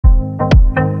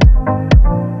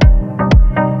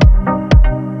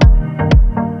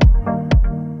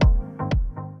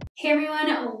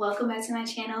welcome back to my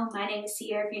channel. My name is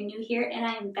Sierra if you're new here, and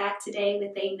I am back today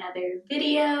with another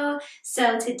video.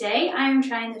 So today I'm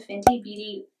trying the Fenty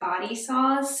Beauty Body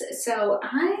Sauce. So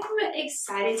I'm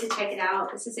excited to check it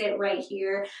out. This is it right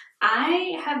here.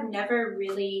 I have never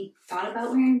really thought about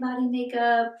wearing body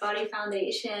makeup, body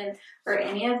foundation, or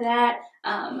any of that,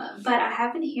 but I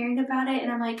have been hearing about it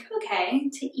and I'm like, okay,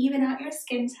 to even out your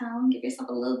skin tone, give yourself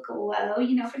a little glow,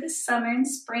 you know, for the summer and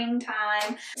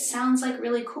springtime. It sounds like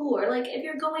really cool. Or like if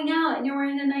you're going out and you're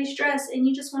wearing a nice dress and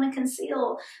you just want to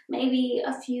conceal maybe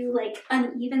a few like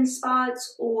uneven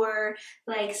spots or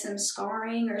like some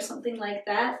scarring or something like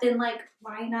that, then like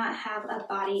why not have a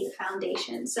body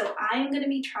foundation? So I'm going to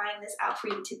be trying this out for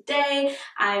you today.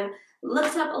 I've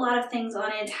looked up a lot of things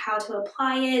on it, how to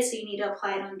apply it. So you need to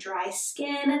apply it on dry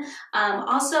skin.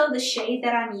 Also, the shade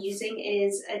that I'm using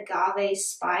is Agave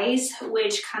Spice,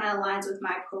 which kind of aligns with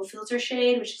my Pro Filter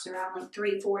shade, which is around like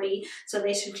 340. So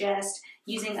they suggest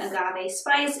using Agave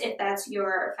Spice if that's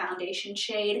your foundation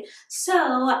shade.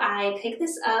 So I picked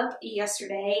this up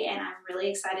yesterday and I'm really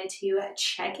excited to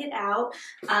check it out.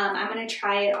 I'm going to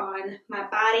try it on my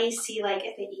body, see like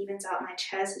if it evens out my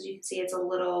chest. As you can see, it's a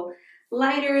little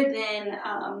lighter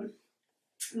than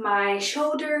my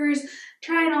shoulders.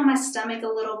 Try it on my stomach a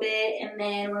little bit, and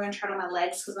then we're going to try it on my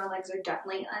legs because my legs are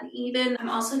definitely uneven. I'm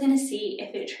also going to see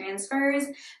if it transfers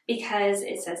because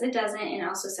it says it doesn't, and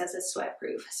also says it's sweat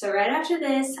proof. So right after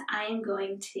this, I am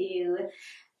going to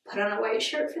put on a white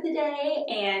shirt for the day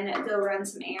and go run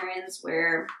some errands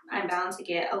where I'm bound to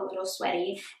get a little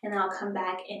sweaty, and then I'll come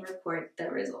back and report the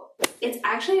result. It's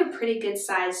actually a pretty good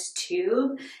size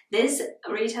tube. This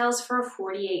retails for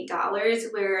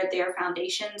 $48 where their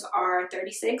foundations are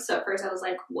 $36. So at first I was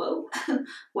like, whoa,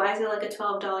 why is it like a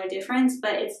 $12 difference?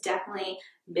 But it's definitely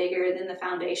bigger than the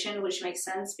foundation, which makes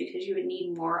sense because you would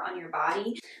need more on your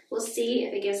body. We'll see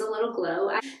if it gives a little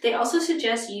glow. They also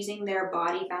suggest using their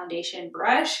body foundation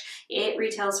brush. It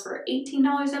retails for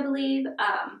 $18, I believe,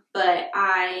 but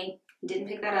I didn't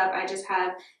pick that up. I just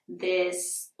have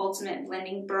this ultimate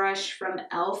blending brush from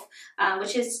e.l.f.,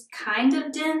 which is kind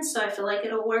of dense, so I feel like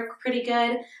it'll work pretty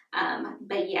good.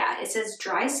 But yeah, it says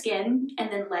dry skin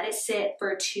and then let it sit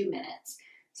for 2 minutes.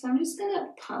 So I'm just gonna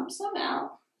pump some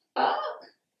out.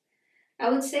 I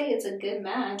would say it's a good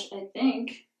match, I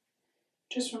think,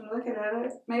 just from looking at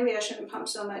it. Maybe I shouldn't pump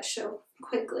so much so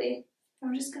quickly.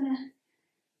 I'm just gonna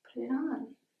put it on.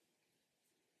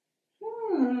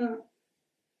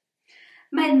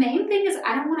 My main thing is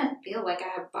I don't want to feel like I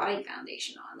have body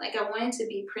foundation on. Like I want it to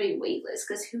be pretty weightless,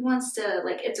 because who wants to,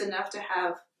 like, it's enough to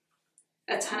have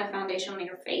a ton of foundation on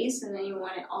your face and then you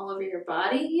want it all over your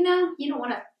body, you know? You don't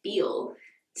want to feel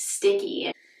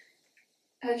sticky.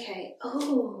 Okay,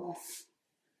 oh.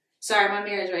 Sorry, my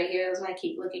mirror is right here. That's why I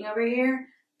keep looking over here.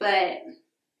 But,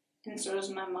 and so does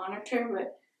my monitor,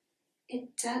 but it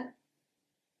does.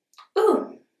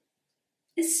 Ooh,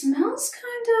 it smells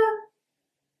kind of.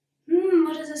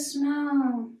 What does it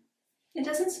smell? It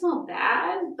doesn't smell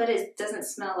bad, but it doesn't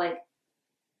smell like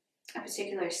a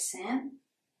particular scent.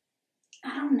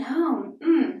 I don't know.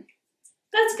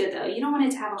 That's good though. You don't want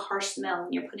it to have a harsh smell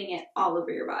when you're putting it all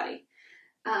over your body.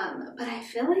 But I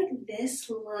feel like this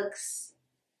looks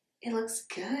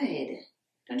good.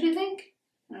 Don't you think?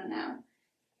 I don't know.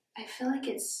 I feel like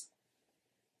it's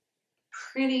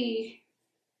pretty.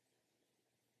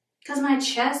 Because my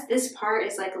chest, this part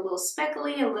is like a little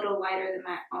speckly, a little lighter than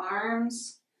my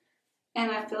arms.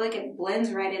 And I feel like it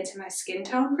blends right into my skin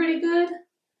tone pretty good.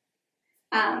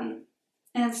 And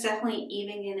it's definitely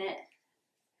evening it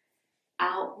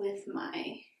out with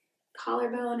my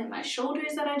collarbone and my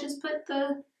shoulders that I just put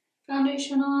the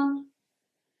foundation on.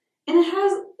 And it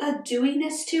has a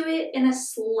dewiness to it and a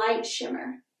slight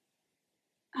shimmer.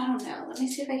 I don't know. Let me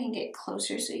see if I can get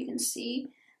closer so you can see.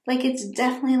 Like, it's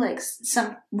definitely like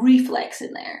some reflex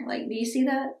in there. Like, do you see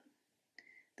that?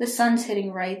 The sun's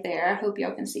hitting right there. I hope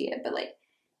y'all can see it. But like,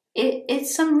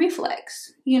 it's some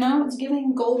reflex, you know? It's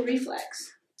giving gold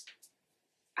reflex.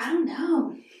 I don't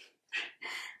know.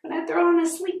 When I throw on a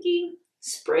sleeky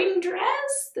spring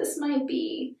dress, this might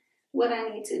be what I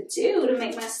need to do to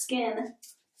make my skin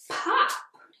pop,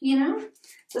 you know?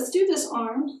 Let's do this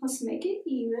arm. Let's make it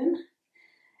even.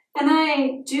 And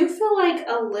I do feel like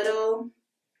a little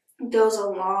goes a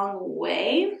long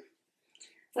way.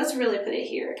 Let's really put it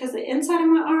here because the inside of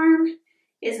my arm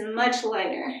is much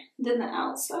lighter than the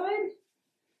outside.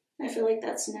 I feel like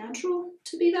that's natural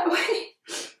to be that way.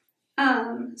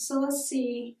 So let's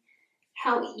see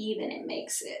how even it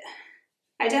makes it.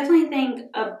 I definitely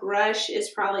think a brush is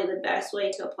probably the best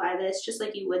way to apply this, just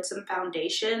like you would some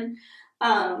foundation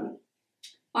on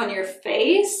your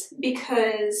face,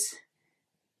 because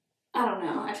I don't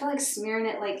know. I feel like smearing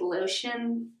it like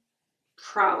lotion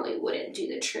probably wouldn't do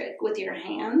the trick with your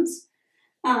hands.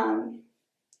 And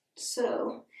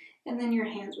then your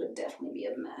hands would definitely be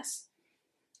a mess.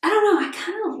 I don't know. I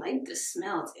kind of like the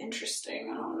smell. It's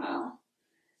interesting. I don't know.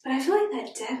 But I feel like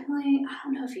that definitely, I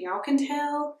don't know if y'all can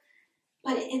tell,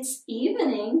 but it's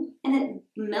evening and it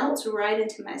melts right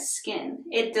into my skin.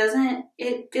 It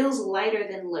feels lighter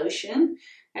than lotion.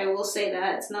 I will say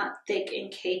that. It's not thick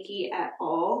and cakey at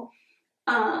all.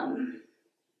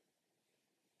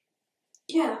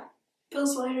 Yeah,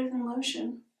 feels lighter than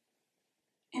lotion.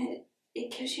 And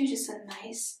it gives you just a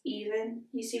nice, even,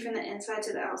 you see from the inside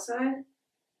to the outside.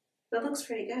 That looks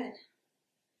pretty good.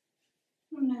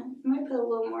 I don't know, I might put a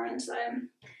little more inside.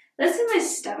 Let's do my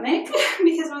stomach,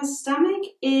 because my stomach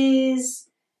is,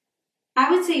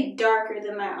 I would say, darker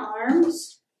than my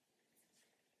arms.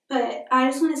 But I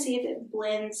just want to see if it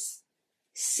blends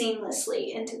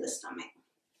seamlessly into the stomach.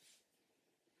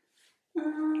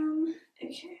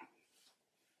 Okay.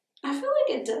 I feel like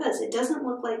it does. It doesn't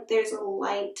look like there's a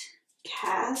light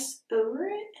cast over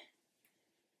it.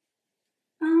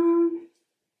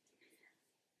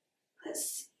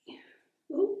 Let's see.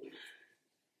 Ooh.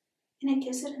 And it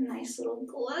gives it a nice little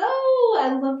glow.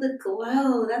 I love the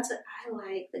glow. That's what I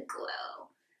like, the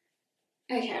glow.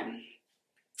 Okay.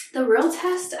 The real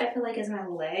test, I feel like, is my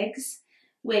legs,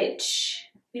 which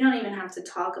we don't even have to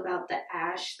talk about the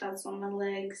ash that's on my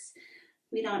legs.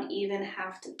 We don't even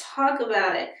have to talk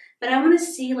about it. But I want to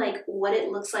see, like, what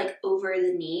it looks like over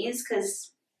the knees,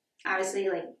 because obviously,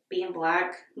 like, being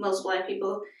black, most black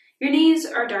people, your knees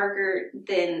are darker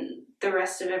than the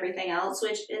rest of everything else,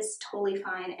 which is totally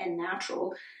fine and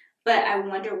natural. But I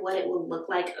wonder what it will look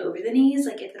like over the knees,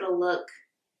 like if it'll look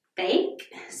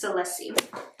fake. So let's see.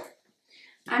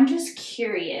 I'm just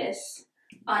curious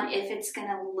on if it's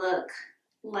gonna look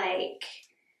like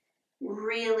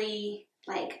really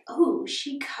like, oh,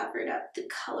 she covered up the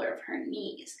color of her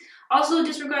knees. Also,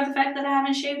 disregard the fact that I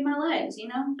haven't shaved my legs, you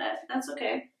know? That's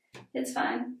okay. It's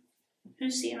fine.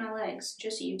 Who's seeing my legs?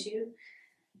 Just you two.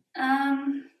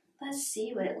 Let's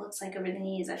see what it looks like over the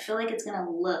knees. I feel like it's gonna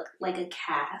look like a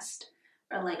cast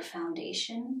or like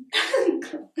foundation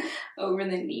over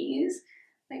the knees.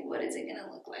 Like, what is it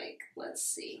gonna look like? Let's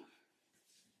see.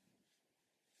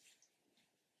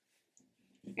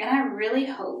 And I really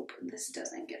hope this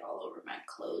doesn't get all over my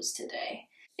clothes today.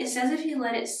 It says if you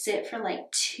let it sit for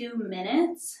like 2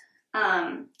 minutes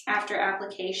after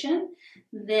application,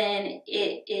 then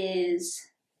it is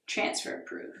transfer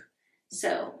proof.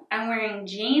 So I'm wearing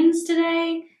jeans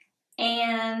today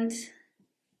and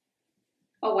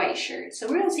a white shirt. So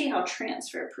we're gonna see how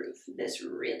transfer proof this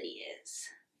really is.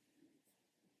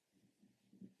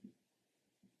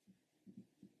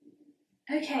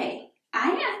 Okay,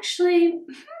 I think,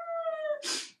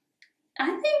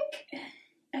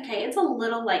 okay, it's a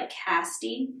little like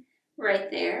casty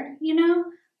right there, you know,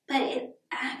 but it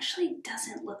actually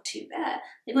doesn't look too bad.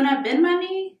 Like when I bend my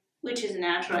knee, which is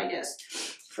natural, I guess,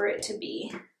 for it to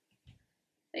be,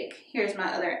 like, here's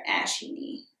my other ashy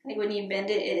knee. Like when you bend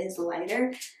it, it is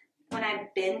lighter. When I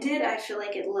bend it, I feel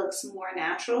like it looks more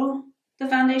natural, the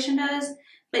foundation does.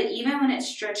 But even when it's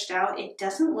stretched out, it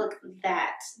doesn't look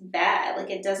that bad. Like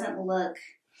it doesn't look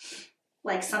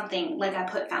like something, like I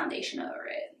put foundation over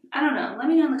it. I don't know. Let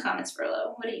me know in the comments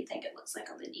below. What do you think it looks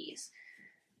like on the knees?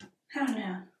 I don't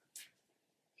know.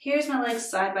 Here's my legs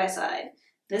side by side.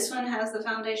 This one has the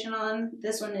foundation on.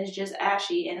 This one is just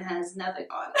ashy and has nothing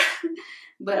on.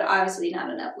 But obviously not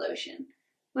enough lotion.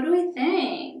 What do we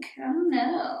think? I don't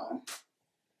know.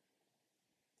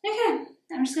 Okay,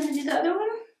 I'm just gonna do the other one.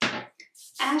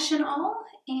 Ash and all,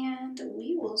 and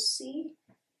we will see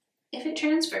if it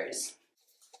transfers.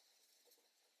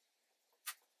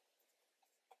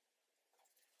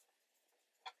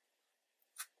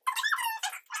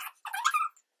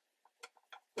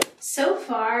 So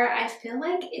far, I feel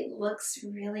like it looks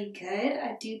really good.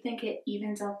 I do think it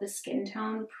evens out the skin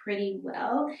tone pretty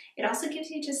well. It also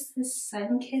gives you just this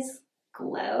sun-kissed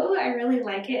glow. I really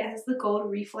like it. It has the gold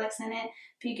reflex in it.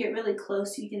 If you get really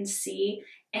close, you can see,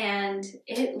 and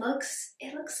it looks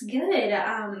good.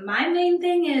 My main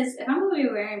thing is, if I'm going to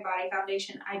be wearing body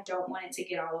foundation, I don't want it to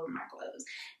get all over my clothes.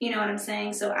 You know what I'm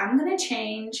saying? So I'm going to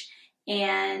change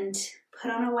and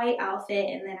put on a white outfit,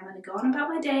 and then I'm going to go on about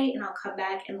my day, and I'll come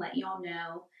back and let y'all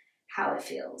know how it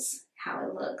feels, how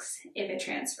it looks, if it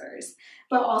transfers.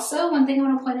 But also, one thing I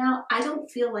want to point out, I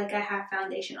don't feel like I have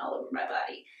foundation all over my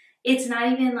body. It's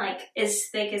not even like as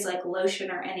thick as like lotion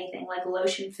or anything. Like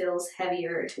lotion feels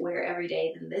heavier to wear every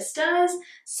day than this does.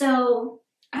 So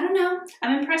I don't know.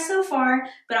 I'm impressed so far,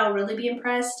 but I'll really be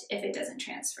impressed if it doesn't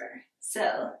transfer.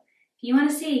 So if you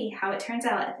want to see how it turns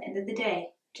out at the end of the day,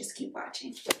 just keep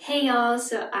watching. Hey y'all,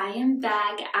 so I am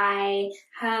back. I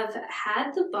have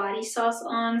had the body sauce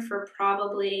on for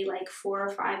probably like 4 or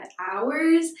 5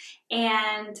 hours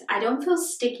and I don't feel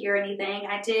sticky or anything.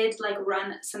 I did like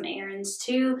run some errands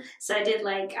too. So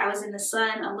I was in the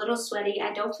sun, a little sweaty.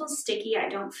 I don't feel sticky. I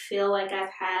don't feel like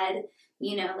I've had,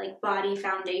 you know, like body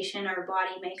foundation or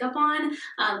body makeup on,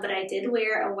 but I did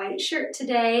wear a white shirt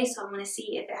today, so I'm gonna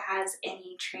see if it has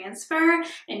any transfer.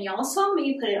 And y'all saw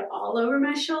me put it all over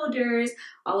my shoulders,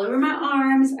 all over my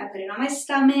arms. I put it on my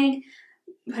stomach,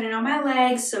 put it on my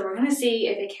legs, so we're gonna see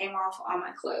if it came off on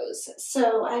my clothes.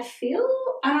 So I feel,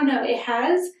 I don't know,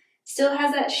 it still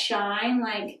has that shine,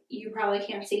 like you probably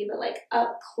can't see, but like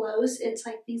up close, it's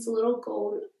like these little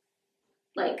gold,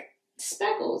 like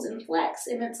speckles and flecks,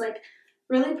 and it's like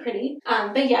really pretty.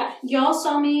 But yeah, y'all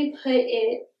saw me put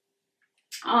it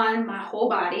on my whole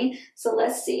body. So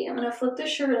let's see. I'm gonna flip the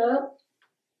shirt up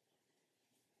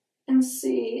and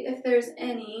see if there's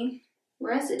any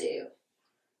residue.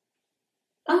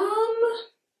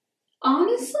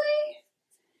 Honestly,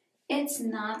 it's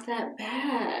not that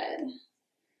bad.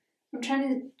 I'm trying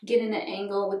to get in an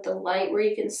angle with the light where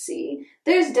you can see.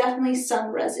 There's definitely some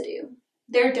residue.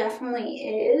 There definitely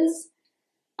is.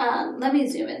 Let me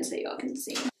zoom in so y'all can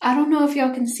see. I don't know if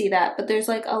y'all can see that, but there's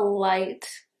like a light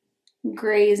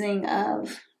grazing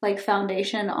of like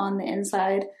foundation on the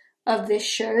inside of this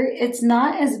shirt. It's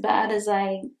not as bad as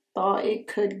I thought it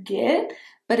could get,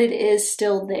 but it is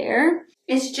still there.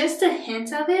 It's just a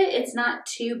hint of it. It's not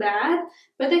too bad,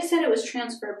 but they said it was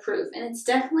transfer proof, and it's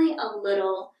definitely a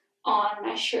little on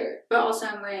my shirt, but also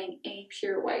I'm wearing a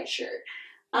pure white shirt.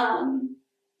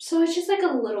 So it's just like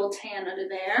a little tan under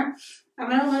there. I'm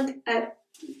gonna look at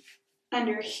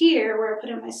under here where I put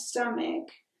in my stomach.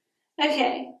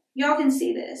 Okay, y'all can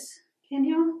see this. Can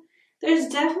y'all? There's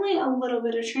definitely a little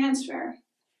bit of transfer.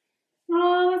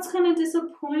 Oh, that's kind of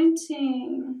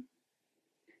disappointing.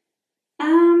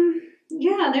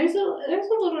 Yeah, there's a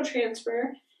little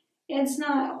transfer. It's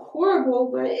not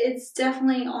horrible, but it's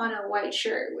definitely on a white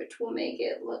shirt, which will make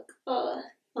it look a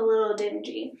little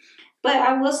dingy. But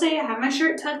I will say I have my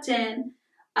shirt tucked in,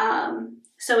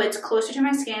 so it's closer to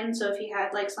my skin. So if you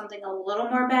had like something a little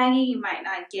more baggy, you might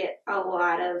not get a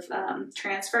lot of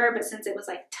transfer. But since it was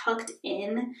like tucked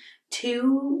in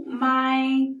to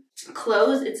my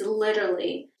clothes, it's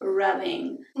literally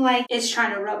rubbing, like it's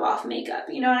trying to rub off makeup.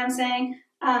 You know what I'm saying?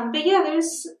 But yeah,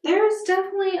 there's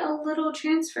definitely a little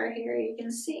transfer here. You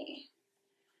can see,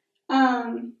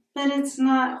 but it's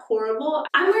not horrible.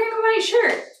 I'm wearing a white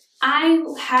shirt. I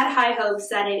had high hopes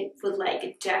that it would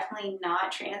like definitely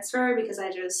not transfer because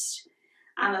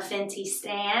I'm a Fenty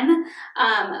stan,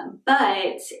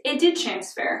 but it did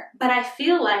transfer. But I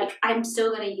feel like I'm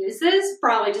still gonna use this,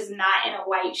 probably just not in a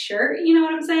white shirt, you know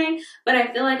what I'm saying? But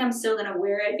I feel like I'm still gonna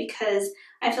wear it because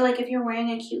I feel like if you're wearing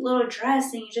a cute little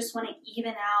dress and you just wanna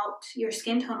even out your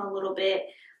skin tone a little bit,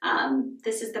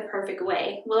 this is the perfect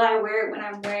way. Will I wear it when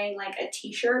I'm wearing like a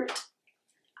t-shirt?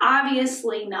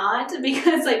 Obviously not,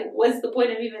 because like what's the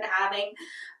point of even having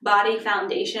body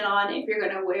foundation on if you're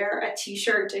gonna wear a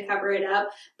t-shirt to cover it up?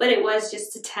 But it was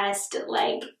just to test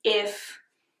like if,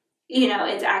 you know,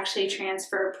 it's actually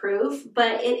transfer proof.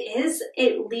 But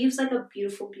it leaves like a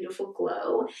beautiful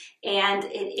glow, and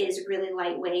it is really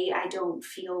lightweight. I don't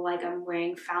feel like I'm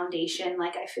wearing foundation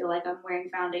like I feel like I'm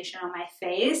wearing foundation on my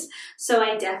face. So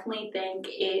I definitely think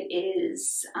it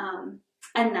is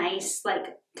a nice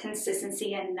like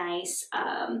consistency, a nice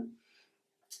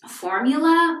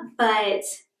formula. But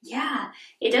yeah,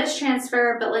 it does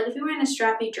transfer. But like if you were in a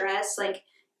strappy dress, like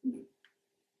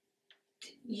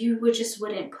you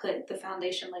wouldn't put the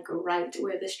foundation like right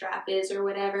where the strap is or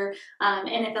whatever.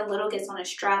 And if a little gets on a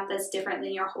strap that's different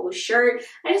than your whole shirt,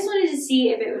 I just wanted to see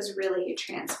if it was really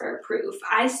transfer proof.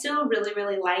 I still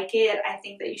really like it. I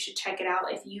think that you should check it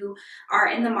out if you are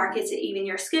in the market to even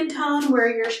your skin tone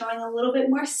where you're showing a little bit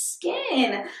more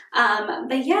skin.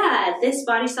 But yeah, this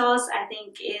body sauce I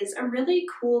think is a really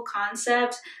cool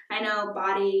concept. I know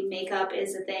body makeup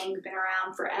is a thing, been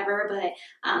around forever, but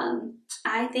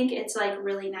I think it's like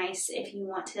really nice if you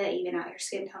want to even out your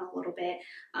skin tone a little bit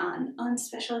on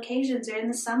special occasions or in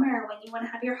the summer when you want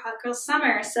to have your hot girl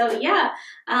summer. So yeah,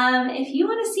 if you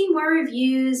want to see more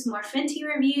reviews, more Fenty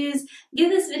reviews,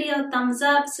 give this video a thumbs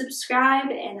up,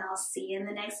 subscribe, and I'll see you in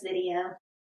the next video.